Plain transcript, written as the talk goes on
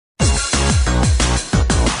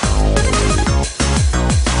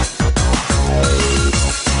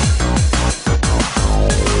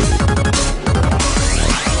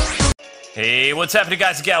what's happening,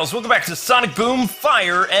 guys and gals? Welcome back to Sonic Boom,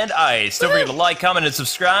 Fire, and Ice. Don't forget to like, comment, and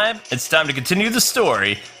subscribe. It's time to continue the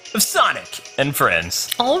story of Sonic and Friends.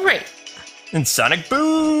 All right. And Sonic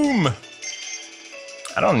Boom!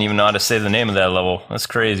 I don't even know how to say the name of that level. That's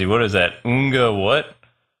crazy. What is that? Unga what?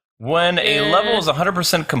 When a level is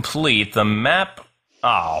 100% complete, the map...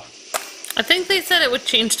 Oh. I think they said it would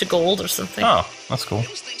change to gold or something. Oh, that's cool.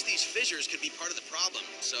 Kwings thinks these fissures could be part of the problem,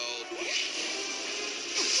 so...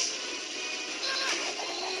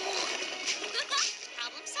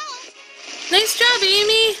 Problem solved. Nice job,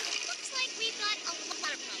 Amy. Looks like we've got a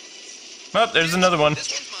lot of problems. Oh, there's another one.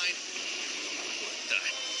 This one's mine.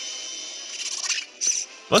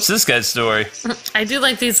 What's this guy's story? I do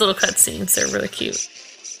like these little cutscenes. They're really cute.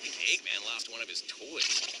 Eggman lost one of his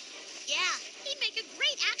toys. Yeah, he'd make a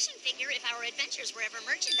great action figure if our adventures were ever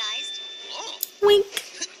merchandised. Oh. Wink.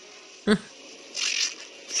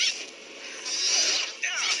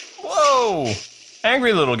 Whoa!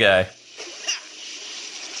 Angry little guy.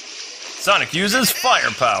 Sonic uses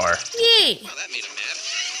firepower. Yay. Wow, that made him mad.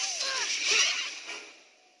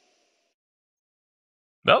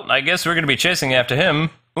 Well, I guess we're going to be chasing after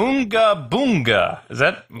him. Oonga Boonga. Is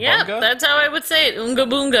that Yeah, bunga? that's how I would say it. Oonga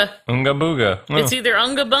boonga. Oonga Booga. Oh. It's either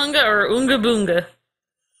Unga bunga or Oonga boonga.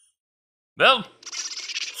 Well,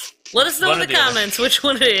 Let us know One in or the the other. comments which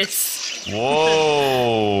one it is.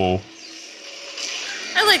 whoa.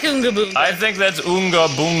 I like Oonga boonga. I think that's Oonga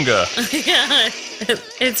Boonga. Yeah,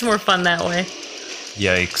 it's more fun that way.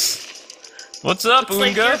 Yikes. What's up, It's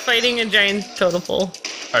like you're Oonga? fighting a giant totem pole.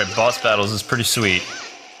 Alright, boss battles is pretty sweet.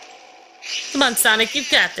 Come on, Sonic, you've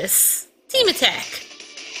got this. Team attack.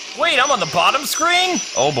 Wait, I'm on the bottom screen?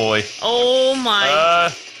 Oh boy. Oh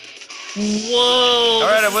my. Whoa.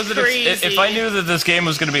 Alright, I this is wasn't. crazy. If I knew that this game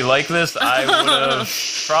was going to be like this, I would have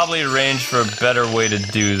probably arranged for a better way to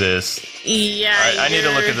do this. Yeah. Alright, I need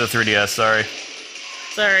to look at the 3DS, sorry.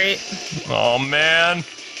 Sorry. Oh man.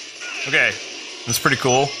 Okay, that's pretty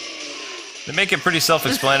cool. They make it pretty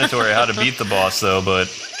self-explanatory how to beat the boss, though, but...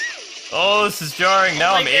 Oh, this is jarring.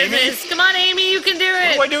 Now I'm Amy? Goodness. Come on, Amy, you can do What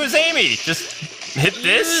it. do I do as Amy? Just hit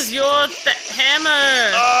this? Use your hammer.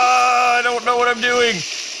 I don't know what I'm doing.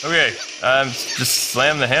 Okay, just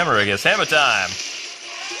slam the hammer, I guess. Hammer time.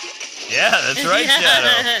 Yeah, that's right,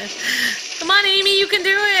 Shadow. Come on, Amy, you can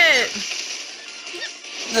do it.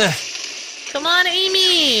 Come on,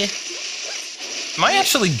 Amy. Am I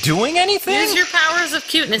actually doing anything? Use your powers of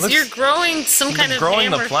cuteness. Looks- You're growing some kind of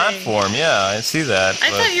growing the hammer platform, thing. yeah, I see that. I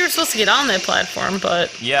but- thought you were supposed to get on that platform,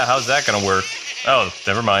 but Yeah, how's that gonna work? Oh,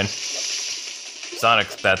 never mind. Sonic,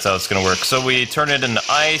 that's how it's gonna work. So we turn it into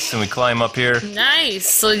ice and we climb up here. nice.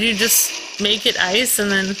 So you just make it ice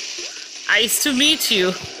and then ice to meet you.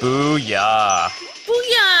 Booyah.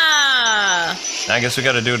 Booyah! I guess we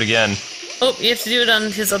gotta do it again. Oh, you have to do it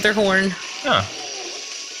on his other horn. Huh.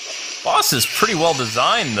 Boss is pretty well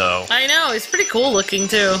designed, though. I know, he's pretty cool looking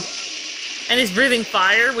too. And he's breathing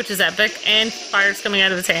fire, which is epic, and fire's coming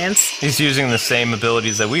out of his hands. He's using the same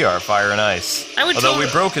abilities that we are, fire and ice. I would Although we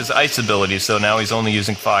totally- broke his ice ability, so now he's only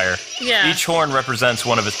using fire. Yeah. Each horn represents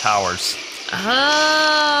one of his powers.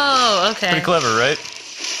 Oh, okay. Pretty clever, right?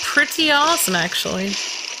 Pretty awesome, actually.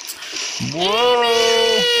 Whoa!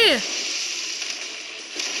 Amy!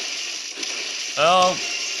 Well,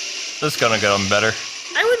 this is gonna get him better.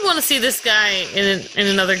 I would want to see this guy in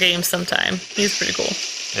another game sometime. He's pretty cool.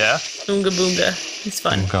 Yeah? Oonga boonga. He's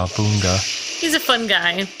fun. Boonga boonga. He's a fun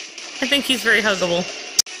guy. I think he's very huggable.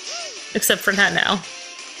 Except for not now.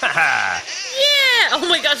 Haha! Yeah! Oh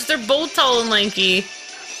my gosh, they're both tall and lanky.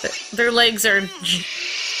 Their legs are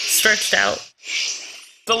stretched out.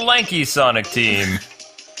 The lanky Sonic team.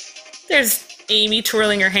 There's Amy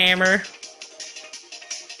twirling her hammer.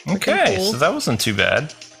 Okay, cool. so that wasn't too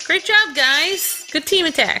bad. Great job, guys. Good team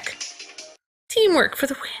attack. Teamwork for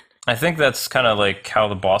the win. I think that's kind of like how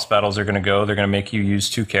the boss battles are going to go. They're going to make you use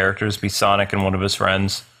two characters, be Sonic and one of his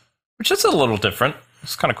friends. Which is a little different.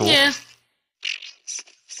 It's kind of cool. Yeah.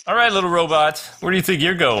 Alright, little robot. Where do you think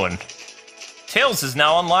you're going? Tails is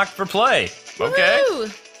now unlocked for play. Okay. Woo!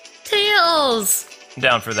 Tails. I'm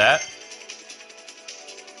down for that.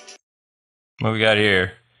 What we got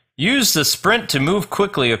here? Use the sprint to move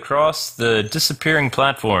quickly across the disappearing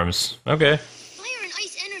platforms. Okay. Fire and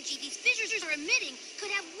ice energy these fissures are emitting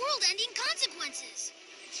could have world-ending consequences.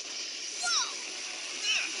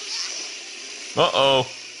 Whoa! Uh-oh.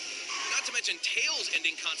 Not to mention Tails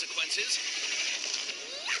ending consequences.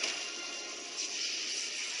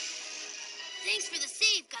 Thanks for the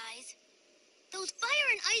save, guys. Those fire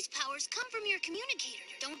and ice powers come from your communicator,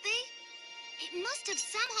 don't they? It must have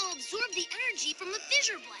somehow absorbed the energy from the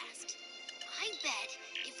fissure blast. I bet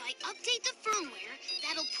if I update the firmware,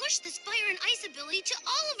 that'll push this fire and ice ability to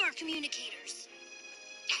all of our communicators.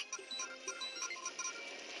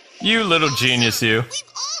 You little genius, you.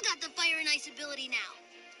 We've all got the fire and ice ability now.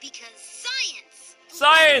 Because science!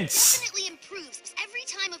 Science! Definitely improves every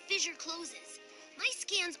time a fissure closes. My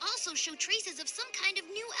scans also show traces of some kind of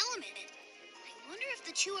new element. I wonder if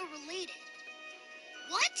the two are related.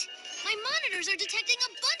 What? My monitors are detecting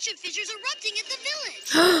a bunch of fissures erupting at the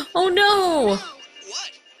village. Oh no! No.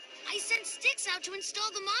 What? I sent Sticks out to install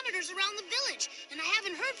the monitors around the village, and I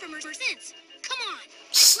haven't heard from her since. Come on.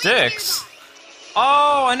 Sticks?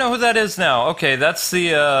 Oh, I know who that is now. Okay, that's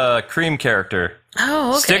the Cream character. Oh,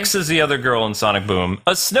 okay. Styx is the other girl in Sonic Boom.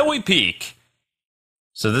 A snowy peak.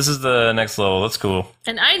 So this is the next level. That's cool.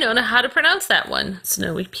 And I don't know how to pronounce that one.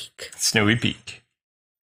 Snowy Peak. Snowy peak.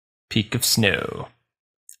 Peak of snow.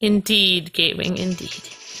 Indeed, gaming, indeed.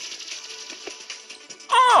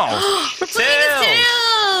 Oh! We're playing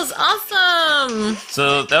as Tails! Awesome!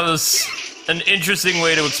 So that was an interesting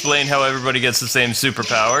way to explain how everybody gets the same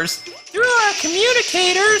superpowers. Through our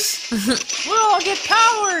communicators, we'll all get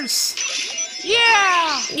powers!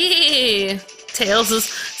 Yeah! Yeah! Tails is...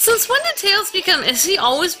 Since when did Tails become... Has he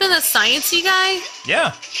always been a sciencey guy?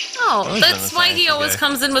 Yeah. Oh, Always that's been a why he sciencey always guy.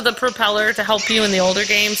 comes in with a propeller to help you in the older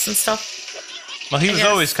games and stuff. Well, he I was guess.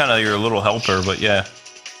 always kind of your little helper, but yeah.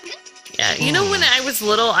 Yeah, you know when I was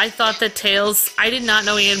little, I thought that Tails... I did not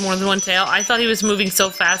know he had more than one tail. I thought he was moving so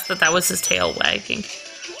fast that that was his tail wagging.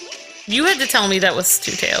 You had to tell me that was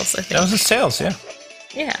two tails, I think. That was his tails, yeah.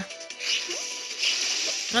 Yeah.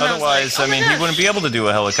 And Otherwise, I I was like, mean, oh my he wouldn't be able to do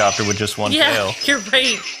a helicopter with just one Yeah, tail. you're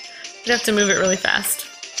right. You'd have to move it really fast.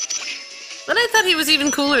 But I thought he was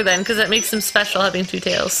even cooler then, because that makes him special having two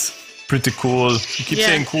tails. Pretty cool. You keep Yeah.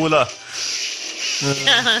 saying cooler.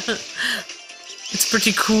 It's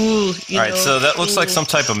pretty cool. You Alright, know, so that looks like cool. some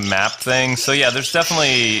type of map thing. So yeah, there's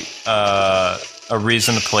definitely a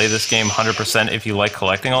reason to play this game 100% if you like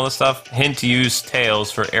collecting all this stuff. Hint, use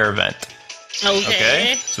tails for air vent.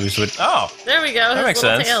 Okay? So we switch... Oh! There we go. That makes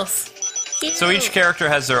little sense. Tails. So each character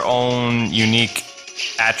has their own unique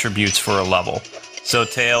attributes for a level. So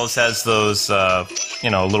Tails has those,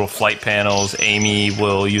 little flight panels. Amy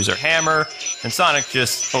will use her hammer. And Sonic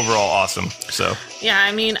just overall awesome. So Yeah,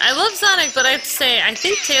 I mean, I love Sonic, but I have to say, I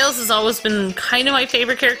think Tails has always been kind of my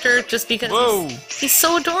favorite character just because Whoa. he's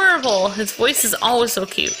so adorable. His voice is always so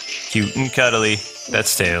cute. cute and cuddly.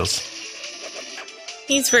 That's Tails.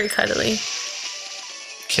 He's very cuddly.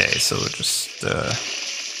 Okay, so we'll just,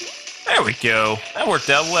 there we go. That worked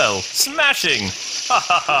out well. Smashing! Ha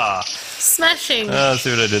ha ha! Smashing. See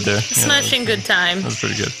what I did there. Yeah, Smashing good time. that was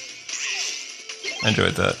pretty good. I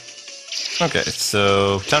enjoyed that. Okay,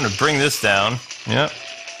 so time to bring this down. Yep.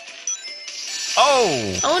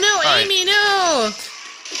 Oh! Oh no, right. Amy, no!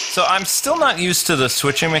 So I'm still not used to the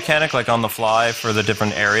switching mechanic, like on the fly for the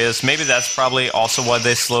different areas. Maybe that's probably also why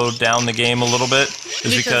they slowed down the game a little bit,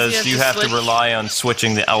 is because you have to switch. rely on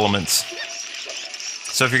switching the elements.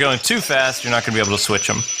 So if you're going too fast, you're not going to be able to switch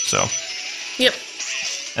them. So, Yep.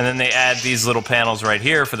 and then they add these little panels right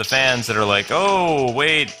here for the fans that are like, oh,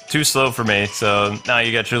 wait, too slow for me. So now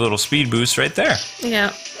you got your little speed boost right there.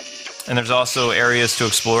 Yeah. And there's also areas to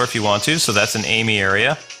explore if you want to. So that's an Amy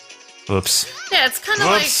area. Whoops. Yeah, it's kind of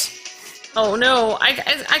like... Whoops. Oh no, I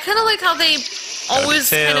kind of like how they always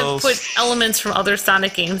kind of Tails. put elements from other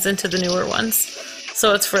Sonic games into the newer ones.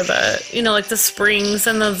 So it's for the, like the springs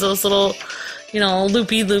and those little,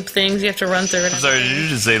 loopy-loop things you have to run through. And I'm sorry, did you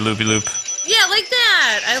just say loopy loop? Yeah, like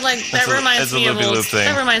that. I like that. Reminds me of loopy old. loop thing.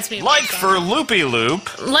 That reminds me of Like old for Sonic. loopy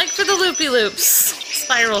loop, Like for the loopy loops,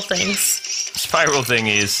 spiral things. spiral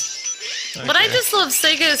thingies. But I Okay. just love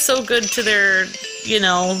Sega is so good to their,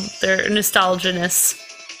 their nostalgia-ness.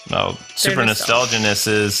 No, super They're nostalginess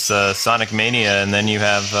is Sonic Mania, and then you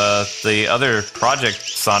have the other Project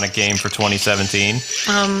Sonic game for 2017,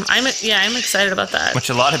 I'm excited about that. which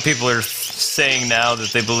a lot of people are saying now that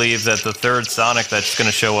they believe that the third Sonic that's going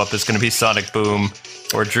to show up is going to be Sonic Boom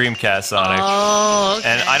or Dreamcast Sonic. Oh, okay.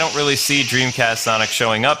 And I don't really see Dreamcast Sonic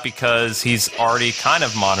showing up because he's already kind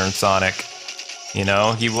of modern Sonic. He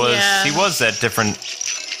was that different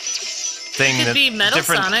thing. Could that be Metal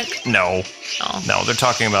different, Sonic. No. Oh. No, they're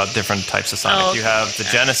talking about different types of Sonic. Oh, You have the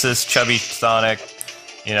Genesis chubby Sonic,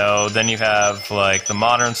 then you have like the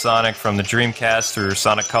modern Sonic from the Dreamcast through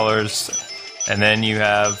Sonic Colors, and then you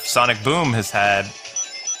have Sonic Boom has had,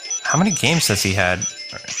 how many games has he had?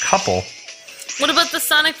 A couple. What about the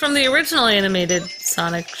Sonic from the original animated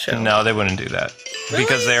Sonic show? No, they wouldn't do that. Really?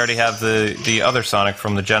 Because they already have the other Sonic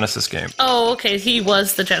from the Genesis game. Oh, okay. He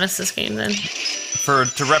was the Genesis game then.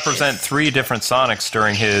 To represent three different Sonics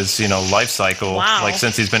during his, life cycle. Wow. Like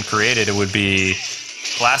since he's been created, it would be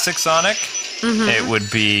Classic Sonic, it would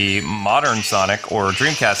be Modern Sonic or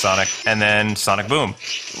Dreamcast Sonic, and then Sonic Boom.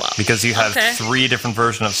 Wow. Because you have Okay. 3 different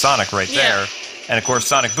versions of Sonic right there. And of course,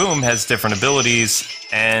 Sonic Boom has different abilities,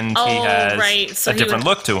 and he has right. So a he different would-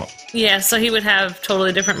 look to him. Yeah, so he would have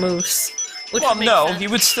totally different moves. Which Well, would make no, sense. he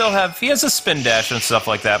would still have. He has a spin dash and stuff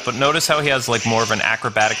like that, but notice how he has like more of an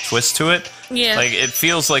acrobatic twist to it. Yeah. Like it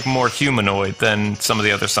feels like more humanoid than some of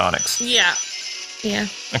the other Sonics. Yeah. Yeah.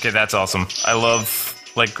 Okay, that's awesome. I love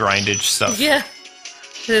like grindage stuff. Yeah.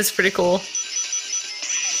 It is pretty cool.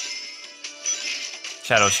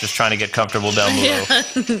 Shadow's just trying to get comfortable down below.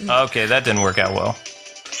 Yeah. Okay, that didn't work out well.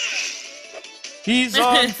 He's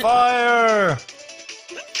on fire!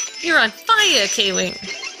 You're on fire, Kwing.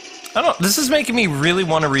 I don't. This is making me really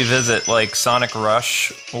want to revisit like Sonic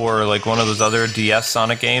Rush or like one of those other DS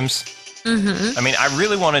Sonic games. I mean, I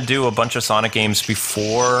really want to do a bunch of Sonic games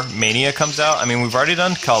before Mania comes out. I mean, we've already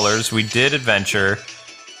done Colors, we did Adventure.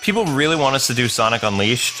 People really want us to do Sonic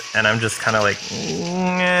Unleashed, and I'm just kind of like,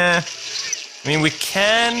 nah. I mean, we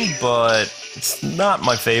can, but it's not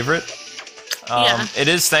my favorite. Yeah. It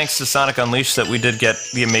is thanks to Sonic Unleashed that we did get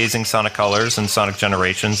the amazing Sonic Colors and Sonic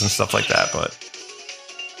Generations and stuff like that, but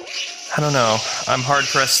I don't know. I'm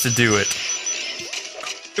hard-pressed to do it.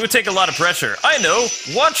 It would take a lot of pressure. I know!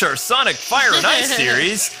 Watch our Sonic Fire and Ice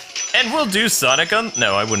series, and we'll do Sonic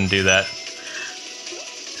No, I wouldn't do that.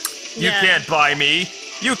 You Yeah. can't buy me.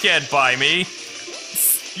 You can't buy me.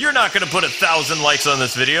 You're not gonna put 1,000 likes on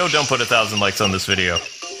this video. Don't put 1,000 likes on this video.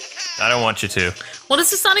 I don't want you to. What is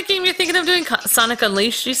the Sonic game you're thinking of doing? Sonic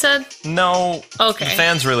Unleashed, you said? No. Okay. The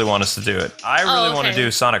fans really want us to do it. I really want to okay.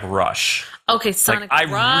 do Sonic Rush. Okay, Sonic I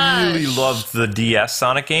Rush. really loved the DS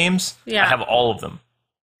Sonic games. Yeah. I have all of them.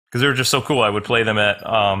 Because they were just so cool. I would play them at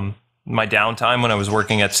my downtime when I was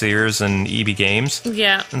working at Sears and EB Games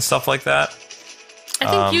Yeah. and stuff like that. I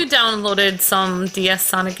think you downloaded some DS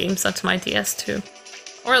Sonic games onto my DS too.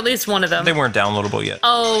 Or at least one of them. They weren't downloadable yet.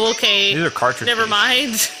 Oh, okay. These are cartridges. Never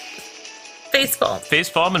mind. Baseball.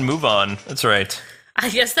 Facepalm and move on. That's right. I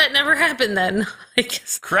guess that never happened then. I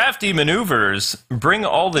guess. Crafty maneuvers. Bring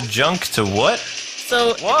all the junk to what?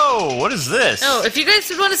 So, Whoa, what is this? oh, if you guys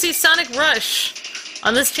would want to see Sonic Rush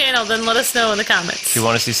on this channel, then let us know in the comments. If you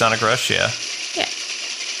want to see Sonic Rush, yeah.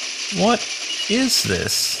 Yeah. What is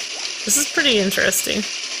this? This is pretty interesting.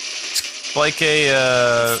 Like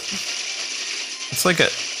a,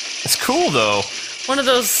 it's cool though. One of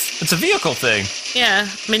those, It's a vehicle thing. yeah,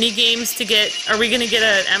 mini games to get. Are we going to get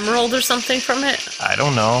an emerald or something from it? I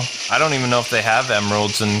don't know. I don't even know if they have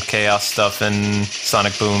emeralds and chaos stuff in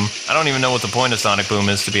Sonic Boom. I don't even know what the point of Sonic Boom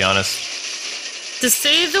is, to be honest. To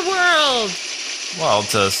save the world! Well,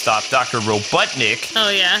 to stop Dr. Robotnik, Oh,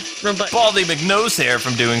 yeah. Robot. Baldy McNosehair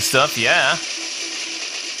from doing stuff, yeah.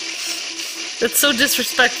 That's so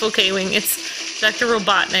disrespectful, Kwing. It's Dr.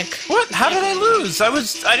 Robotnik. What? How did I lose? I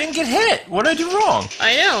didn't get hit. What did I do wrong?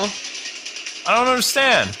 I know. I don't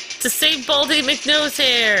understand. To save Baldy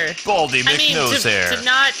McNosehair. Baldy I mean, McNosehair. to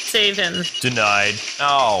not save him. Denied.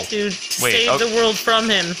 Oh. To Wait, save okay. the world from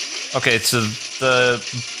him. Okay, so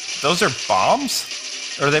those are bombs?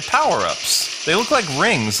 Or are they power-ups? They look like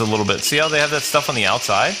rings a little bit. See how they have that stuff on the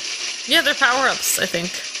outside? Yeah, they're power-ups, I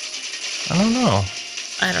think. I don't know.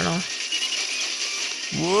 I don't know.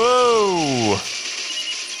 Whoa!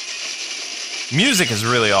 Music is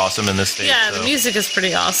really awesome in this stage. Yeah, though. the music is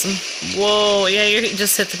pretty awesome. Whoa, yeah, you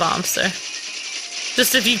just hit the bombs there.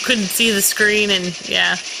 Just if you couldn't see the screen and,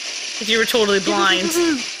 yeah, if you were totally blind,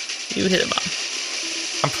 you would hit a bomb.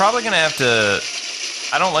 I'm probably gonna have to.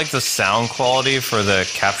 I don't like the sound quality for the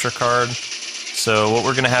capture card. So what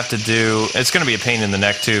we're gonna have to do, it's gonna be a pain in the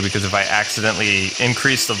neck too, because if I accidentally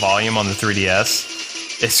increase the volume on the 3DS,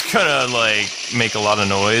 it's gonna like make a lot of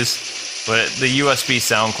noise. But the USB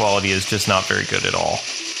sound quality is just not very good at all.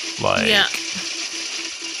 Like, Yeah.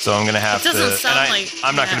 so I'm gonna have It doesn't to. sound And like-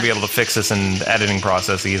 I'm not gonna yeah. be able to fix this in the editing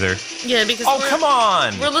process either. Yeah, because Oh, come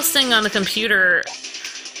on! we're listening on the computer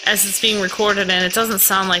as it's being recorded, and it doesn't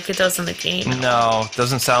sound like it does in the game. No, it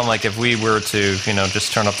doesn't sound like if we were to,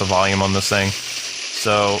 just turn up the volume on this thing.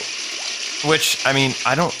 So, which, I mean,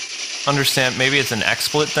 I don't understand. Maybe it's an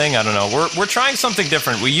XSplit thing. I don't know. We're trying something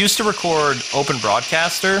different. We used to record Open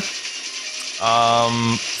Broadcaster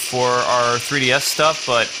for our 3DS stuff,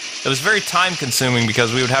 but it was very time consuming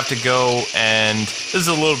because we would have to go and, this is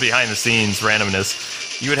a little behind the scenes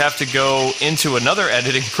randomness, you would have to go into another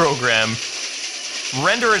editing program,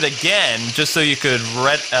 render it again just so you could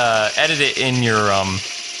edit it in your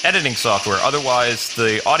editing software. Otherwise,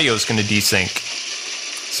 the audio is going to desync.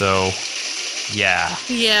 So, yeah.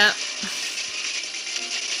 Yeah.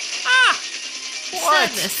 What?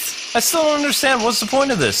 Sadness. I still don't understand. What's the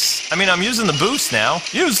point of this? I mean, I'm using the boost now.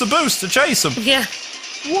 Use the boost to chase him. Yeah.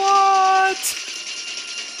 What?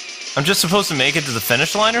 I'm just supposed to make it to the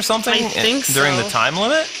finish line or something? I think during so. the time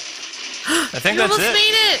limit? I think You that's almost it.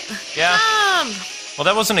 made it. Yeah. Mom. Well,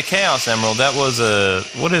 that wasn't a Chaos Emerald. That was a...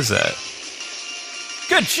 What is that?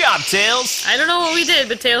 Good job, Tails! I don't know what we did,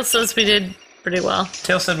 but Tails says we did pretty well.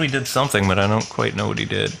 Tails said we did something, but I don't quite know what he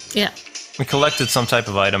did. Yeah. We collected some type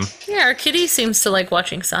of item. Yeah, our kitty seems to like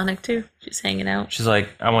watching Sonic too. She's hanging out. She's like,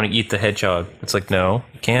 I want to eat the hedgehog. It's like, no,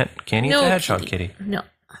 you can't eat No, the hedgehog, kitty. No.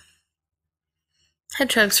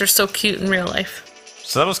 Hedgehogs are so cute in real life.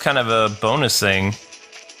 So that was kind of a bonus thing.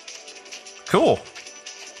 Cool.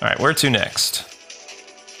 Alright, where to next?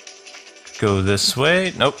 Go this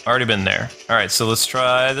way. Nope, already been there. Alright, so let's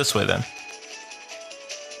try this way then.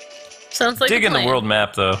 Sounds like Dig a in the plan. world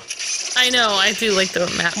map, though. I know, I do like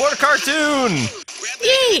the map. More cartoon! Grab the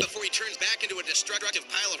Yay! guy before he turns back into a destructive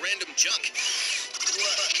pile of random junk.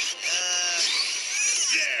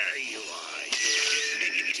 There you are,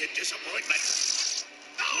 you idiot disappointment.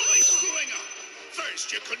 Always screwing up.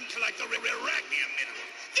 First, you couldn't collect the Arachnium mineral.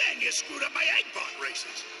 Then you screwed up my Eggbot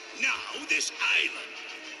races. Now, this island.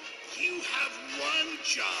 You have one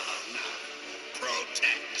job now.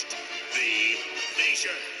 Protect the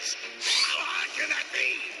fissures. How hard can that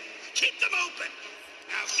be? Keep them open.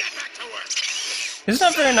 Now get back to work. He's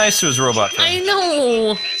not very nice to his robot I friend.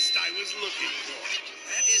 know. Best I was looking for.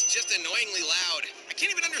 That is just annoyingly loud. I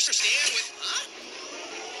can't even understand with...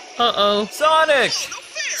 Huh? Uh-oh. Sonic! Oh, no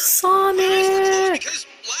fair! Sonic! Because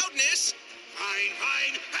loudness... Fine,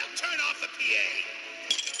 fine. I'll turn off the PA.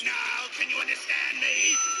 Now, can you understand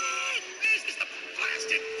me? This is the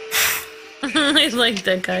blasted... I like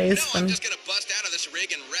that guy. He's No, I'm fun. just gonna bust out of this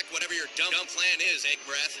rig and wreck whatever your dumb plan is, Egg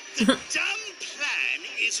Breath. The dumb plan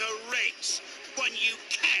is a race. One you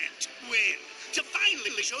can't win. To finally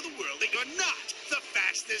show the world that you're not the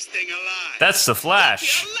fastest thing alive. That's the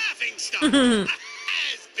Flash. You're laughing stock. A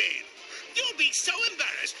has-been. You'll be so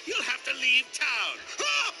embarrassed, you'll have to leave town.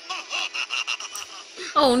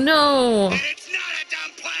 Oh no. And it's not a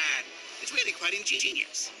dumb plan. It's really quite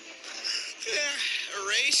ingenious. A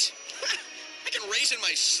race? I can race in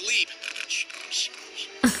my sleep.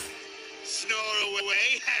 Snore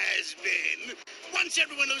away has been. Once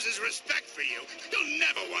everyone loses respect for you, you'll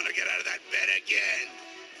never want to get out of that bed again.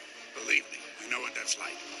 Believe me, I know what that's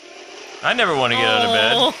like. I never want to get out of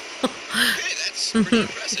bed. Oh. Hey, that's pretty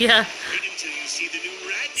impressive. Yeah. Wait until you see the new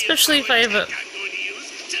rat Especially if I have a I'm going to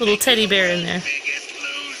use to little make teddy you the bear in world's there. biggest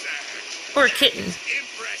loser. Or a kitten.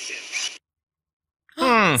 Impressive.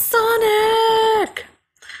 Sonic!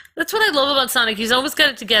 That's what I love about Sonic. He's always got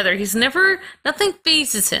it together. Nothing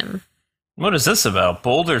phases him. What is this about?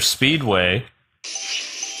 Boulder Speedway?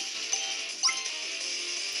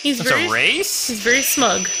 He's It's very, a race? He's very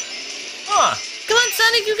smug. Huh. Come on,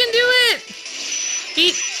 Sonic, you can do it!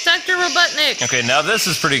 Beat Dr. Robotnik. Okay, now this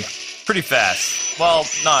is pretty fast. Well,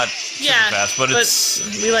 not super Yeah, fast, but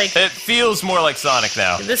we like it feels more like Sonic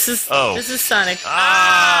now. This is Sonic.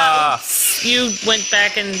 Ah! You went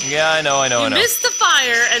back and Yeah, I know. you missed the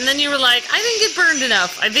fire, and then you were like, I didn't get burned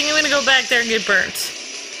enough. I think I'm gonna go back there and get burnt.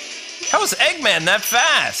 How is Eggman that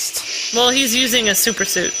fast? Well, he's using a super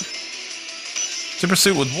suit. Super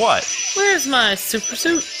suit with what? Where's my super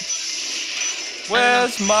suit?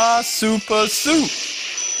 Where's my super suit?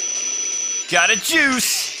 Got a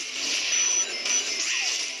juice.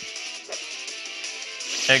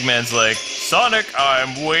 Eggman's like, Sonic,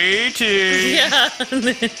 I'm waiting. Yeah.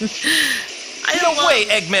 No way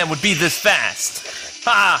Eggman would be this fast.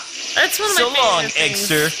 Ha! That's one of my So favorite long, things.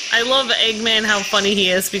 Eggster. I love Eggman, how funny he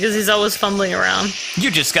is, because he's always fumbling around.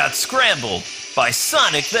 You just got scrambled by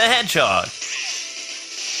Sonic the Hedgehog.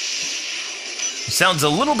 Sounds a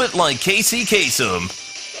little bit like Casey Kasem.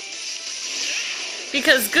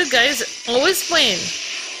 Because good guys always win,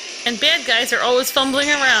 and bad guys are always fumbling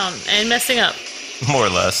around and messing up. More or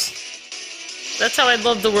less. That's how I'd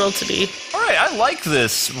love the world to be. Alright, I like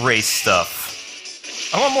this race stuff.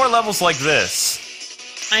 I want more levels like this.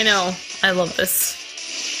 I know. I love this.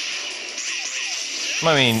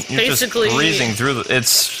 I mean, you're Basically- just breezing through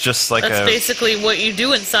it's just like That's a... basically what you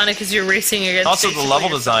do in Sonic is you're racing against. Also, the basically level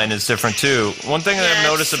your- design is different, too. One thing that Yeah,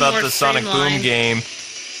 I've noticed it's about more the Sonic Boom streamlined. game,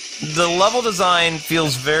 the level design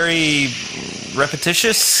feels very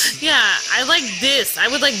repetitious. Yeah, I like this. I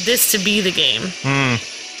would like this to be the game.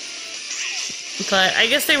 But I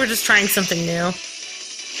guess they were just trying something new.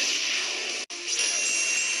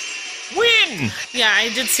 Win! Yeah, I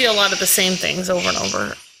did see a lot of the same things over and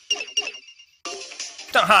over.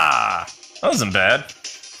 Aha! That wasn't bad.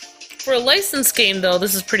 For a licensed game, though,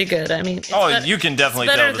 this is pretty good. I mean, you can definitely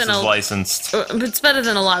tell this is licensed. It's better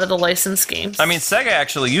than a lot of the licensed games. I mean, Sega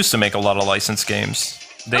actually used to make a lot of licensed games.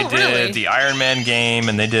 They did really? the Iron Man game,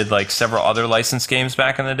 and they did like several other licensed games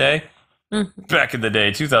back in the day. Back in the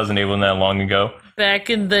day, 2008 wasn't that long ago. Back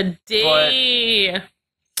in the day.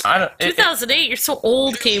 But I don't. 2008. You're so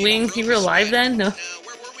old, Kwing. You were alive then? No.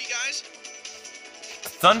 Where were we, guys?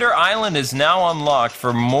 Thunder Island is now unlocked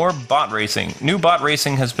for more bot racing. New bot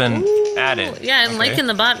racing has been added. Yeah, I'm liking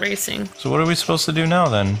the bot racing. So what are we supposed to do now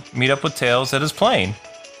then? Meet up with Tails at his plane.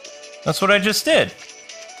 That's what I just did.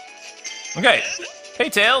 Okay. Hey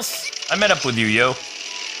Tails, I met up with you, yo.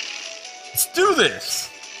 Let's do this.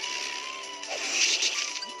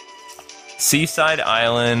 Seaside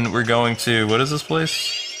Island. We're going to, what is this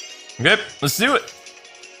place? Okay, let's do it.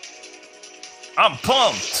 I'm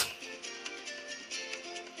pumped.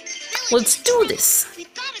 Let's do this.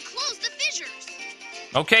 We've got to close the fissures.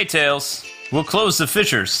 Okay, Tails. We'll close the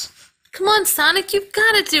fissures. Come on, Sonic, you've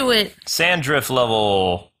got to do it. Sand drift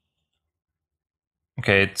level.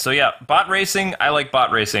 Okay, so yeah, bot racing. I like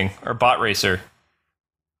bot racing, or bot racer.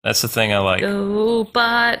 That's the thing I like. Go,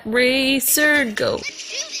 bot racer, go.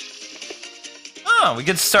 Oh, we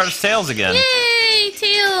get to start as Tails again. Yay,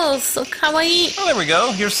 Tails, so kawaii. Oh, there we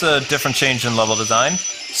go. Here's a different change in level design.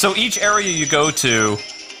 So each area you go to...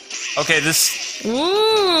 Okay, this...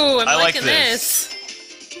 Ooh, I'm I like liking this.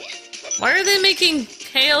 Why are they making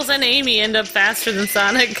Tails and Amy end up faster than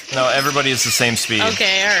Sonic? No, everybody is the same speed.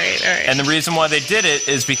 Okay, alright. And the reason why they did it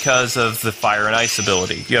is because of the fire and ice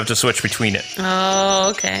ability. You have to switch between it.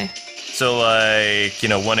 Oh, okay. So, like, you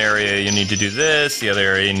know, one area you need to do this, the other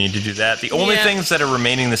area you need to do that. The only things that are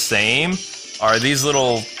remaining the same are these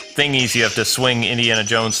little thingies you have to swing Indiana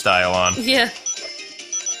Jones style on. Yeah.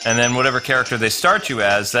 And then whatever character they start you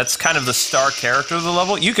as, that's kind of the star character of the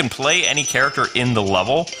level. You can play any character in the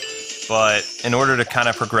level, but in order to kind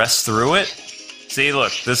of progress through it... See,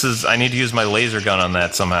 look, this is... I need to use my laser gun on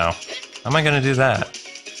that somehow. How am I going to do that?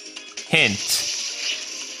 Hint.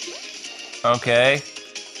 Okay.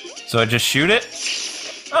 So I just shoot it?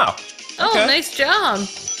 Oh. Oh, okay. nice job.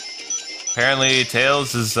 Apparently,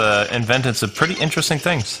 Tails has invented some pretty interesting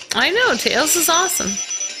things. I know, Tails is awesome.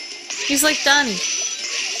 He's like Donnie.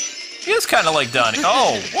 He is kind of like Donnie.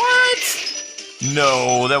 Oh, what?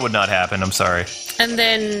 No, that would not happen. I'm sorry. And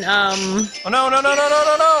then, Oh, no.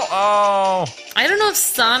 Oh. I don't know if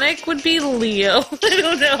Sonic would be Leo. I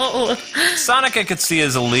don't know. Sonic I could see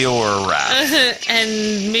as a Leo or a Raph.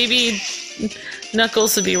 And maybe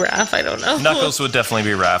Knuckles would be Raph. I don't know. Knuckles would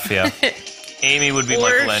definitely be Raph, yeah. Amy would be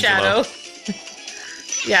or Michelangelo. Shadow.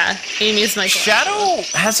 Yeah, Amy's Michelangelo. Shadow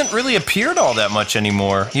hasn't really appeared all that much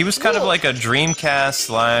anymore. He was kind of like a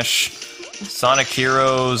Dreamcast / Sonic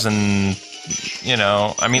Heroes and, you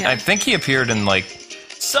know, I mean, I think he appeared in, like,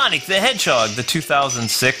 Sonic the Hedgehog, the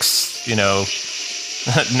 2006, you know,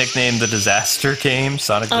 nicknamed the Disaster game,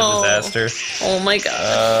 Sonic the Disaster. Oh my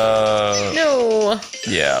god. No.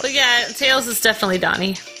 Yeah. But yeah, Tails is definitely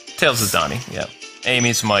Donnie. Tails is Donnie, yeah.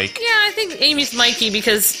 Amy's Mike. Yeah, I think Amy's Mikey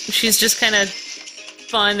because she's just kind of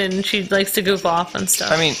fun and she likes to goof off and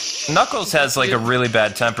stuff. I mean, Knuckles has like a really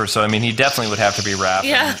bad temper, so I mean, he definitely would have to be Raph.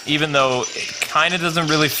 Yeah. And even though it kind of doesn't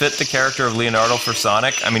really fit the character of Leonardo for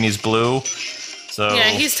Sonic, I mean, he's blue, so... Yeah,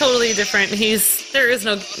 he's totally different. There is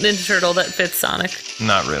no Ninja Turtle that fits Sonic.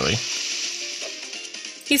 Not really.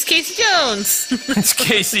 He's Casey Jones. It's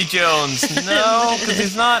Casey Jones. No, because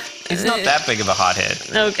he's not that big of a hothead.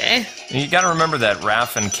 Okay. You gotta remember that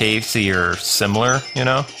Raph and Casey are similar, you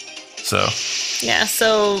know? So... Yeah,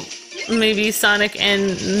 so maybe Sonic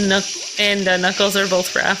and Knuckles are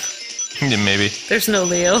both Raph. Yeah, maybe. There's no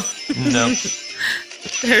Leo. No.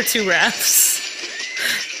 There are two Raphs.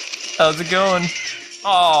 How's it going?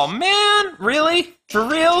 Oh man, really? For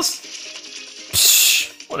reals?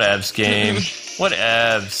 Psh, whatevs, game.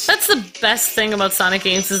 Whatevs. That's the best thing about Sonic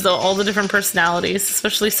games is all the different personalities,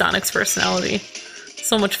 especially Sonic's personality.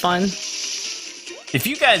 So much fun. If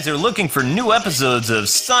you guys are looking for new episodes of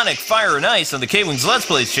Sonic Fire and Ice on the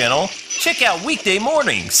KwingsLetsPlays channel, check out weekday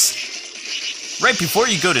mornings. Right before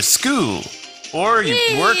you go to school. Or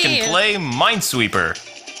you work and play Minesweeper.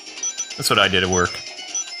 That's what I did at work.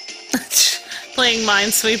 Playing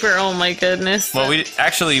Minesweeper, oh my goodness. Well, we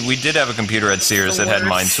did have a computer at Sears that had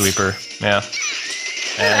Minesweeper. Yeah.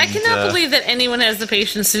 And, I cannot believe that anyone has the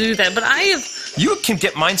patience to do that, but I have... You can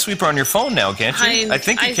get Minesweeper on your phone now, can't you? I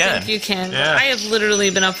think you can. I think you can. Yeah. I have literally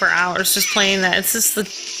been up for hours just playing that. It's just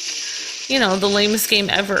the lamest game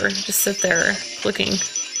ever. Just sit there clicking.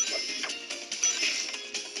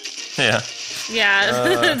 Yeah.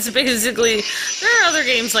 Yeah, it's basically... There are other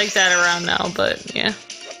games like that around now, but yeah.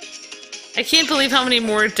 I can't believe how many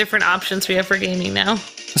more different options we have for gaming now.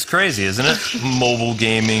 It's crazy, isn't it? Mobile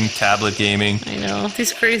gaming, tablet gaming. I know.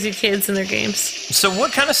 These crazy kids and their games. So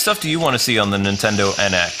what kind of stuff do you want to see on the Nintendo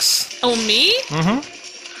NX? Oh, me?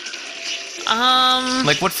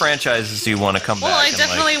 Like, what franchises do you want to come back? Well, I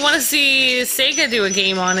definitely want to see Sega do a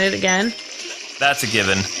game on it again. That's a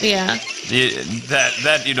given. Yeah.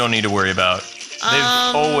 That you don't need to worry about.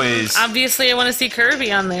 They've always... Obviously, I want to see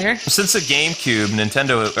Kirby on there. Since the GameCube,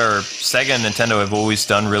 Sega and Nintendo have always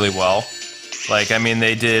done really well. Like, I mean,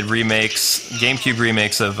 they did GameCube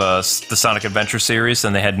remakes of the Sonic Adventure series,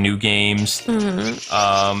 and they had new games.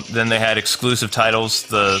 Then they had exclusive titles,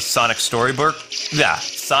 the Sonic Storybook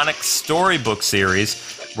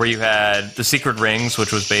series, where you had the Secret Rings,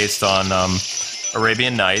 which was based on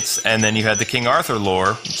Arabian Nights, and then you had the King Arthur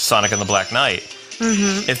lore, Sonic and the Black Knight.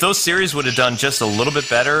 If those series would have done just a little bit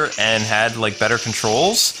better and had like better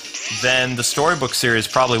controls, then the Storybook series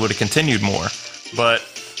probably would have continued more. But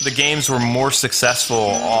the games were more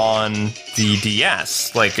successful on the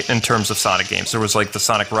DS, like in terms of Sonic games. There was like the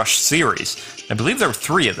Sonic Rush series. I believe there were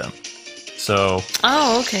 3 of them. So.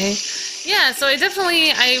 Oh, okay. Yeah, so I would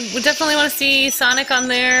definitely want to see Sonic on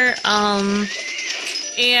there, and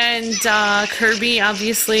Kirby,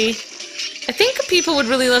 obviously. I think people would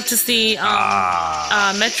really love to see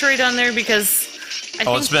Metroid on there because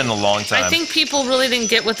it's been a long time. I think people really didn't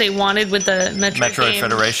get what they wanted with the Metroid game.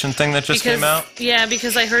 Federation thing that just came out? Yeah,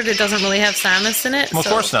 because I heard it doesn't really have Samus in it. Well, of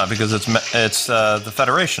course not, because it's the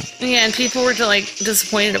Federation. Yeah, and people were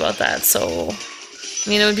disappointed about that, so... I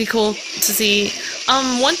mean, it would be cool to see.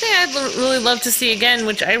 One thing I'd really love to see again,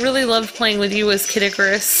 which I really loved playing with you, was Kid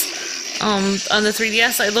Icarus. On the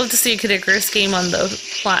 3DS, I'd love to see a Kid Icarus game on the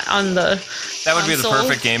That would be the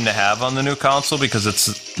perfect game to have on the new console because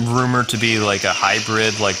it's rumored to be like a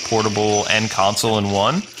hybrid, like portable and console in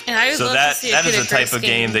one. And I would love to see a Kid is the Icarus type of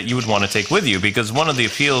game that you would want to take with you because one of the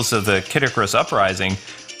appeals of the Kid Icarus Uprising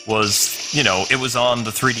was, it was on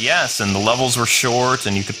the 3DS and the levels were short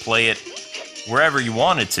and you could play it wherever you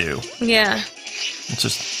wanted to. Yeah. It's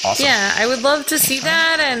just awesome. Yeah, I would love to see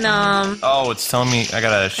that, and it's telling me I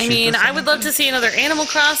gotta shoot. I mean, I would love to see another Animal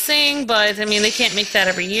Crossing, but I mean, they can't make that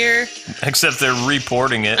every year. Except they're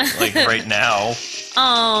reporting it like right now.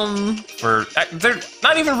 They're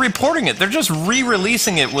not even reporting it; they're just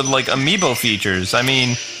re-releasing it with like amiibo features. I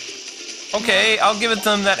mean, okay, I'll give it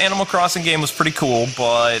them. That Animal Crossing game was pretty cool,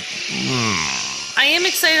 but I am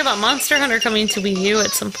excited about Monster Hunter coming to Wii U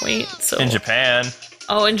at some point. So in Japan.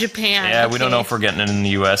 Oh, in Japan. Yeah, okay. We don't know if we're getting it in the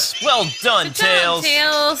U.S. Well done, Tails!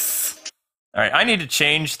 All right, I need to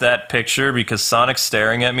change that picture because Sonic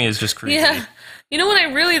staring at me is just creepy. Yeah. You know what?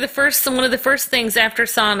 One of the first things after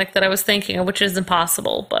Sonic that I was thinking of, which is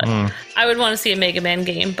impossible, but I would want to see a Mega Man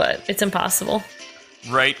game, but it's impossible.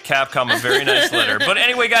 Right, Capcom, a very nice letter. But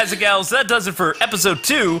anyway, guys and gals, that does it for episode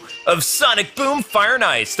 2 of Sonic Boom Fire and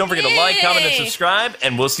Ice. Don't forget to like, comment, and subscribe,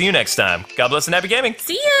 and we'll see you next time. God bless and happy gaming.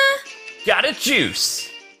 See ya! Got it, juice.